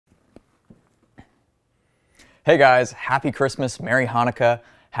Hey guys, happy Christmas, Merry Hanukkah,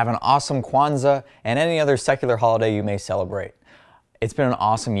 have an awesome Kwanzaa, and any other secular holiday you may celebrate. It's been an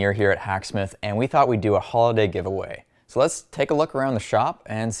awesome year here at Hacksmith, and we thought we'd do a holiday giveaway. So let's take a look around the shop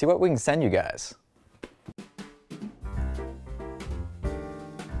and see what we can send you guys.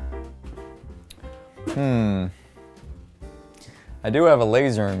 I do have a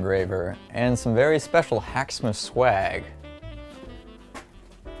laser engraver and some very special Hacksmith swag.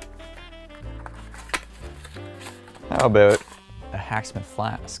 How about a Hacksmith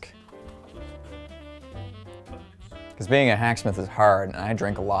flask? Because being a Hacksmith is hard and I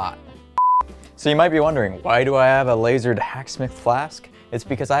drink a lot. So you might be wondering, why do I have a lasered Hacksmith flask? It's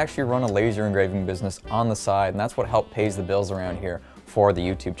because I actually run a laser engraving business on the side, and that's what helped pays the bills around here for the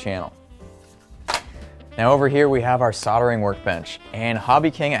YouTube channel. Now over here we have our soldering workbench, and Hobby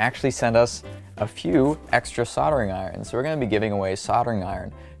King actually sent us a few extra soldering irons. So we're going to be giving away a soldering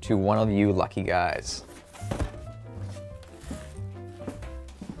iron to one of you lucky guys.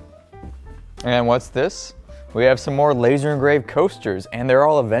 And what's this? We have some more laser engraved coasters, and they're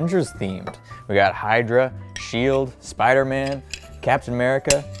all Avengers themed. We got Hydra, Shield, Spider-Man, Captain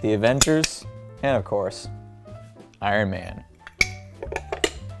America, the Avengers, and of course, Iron Man.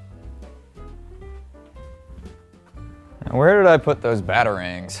 Now, where did I put those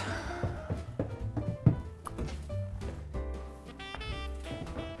Batarangs?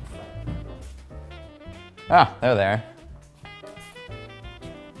 Ah, they're there.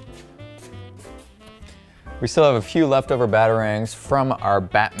 We still have a few leftover Batarangs from our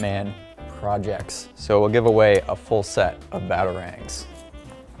Batman projects, so we'll give away a full set of Batarangs.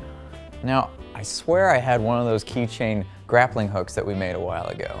 Now, I swear I had one of those keychain grappling hooks that we made a while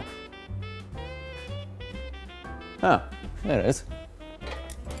ago. Oh, there it is.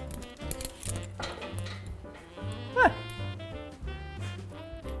 Huh.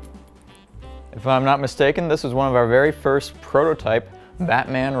 If I'm not mistaken, this was one of our very first prototype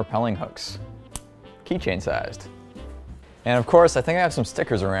Batman Rappelling hooks. Keychain sized. And of course, I think I have some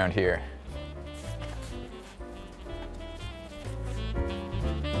stickers around here.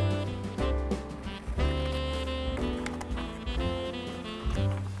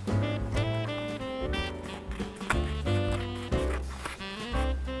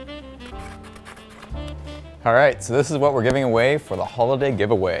 All right, so this is what we're giving away for the holiday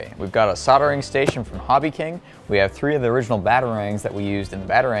giveaway. We've got a soldering station from Hobby King. We have 3 of the original Batarangs that we used in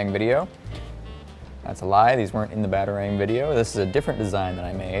the Batarang video. That's a lie, these weren't in the Batarang video. This is a different design that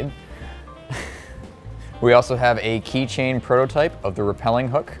I made. We also have a keychain prototype of the rappelling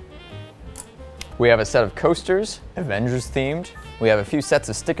hook. We have a set of coasters, Avengers themed. We have a few sets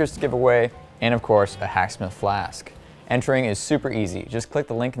of stickers to give away, and of course, a Hacksmith flask. Entering is super easy. Just click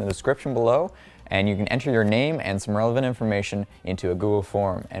the link in the description below, and you can enter your name and some relevant information into a Google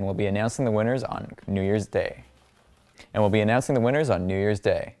form, and we'll be announcing the winners on New Year's Day.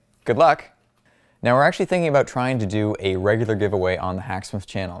 Good luck! Now we're actually thinking about trying to do a regular giveaway on the Hacksmith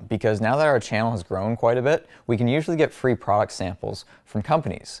channel, because now that our channel has grown quite a bit, we can usually get free product samples from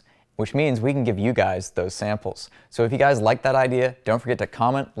companies, which means we can give you guys those samples. So if you guys like that idea, don't forget to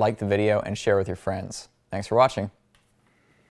comment, like the video, and share with your friends. Thanks for watching.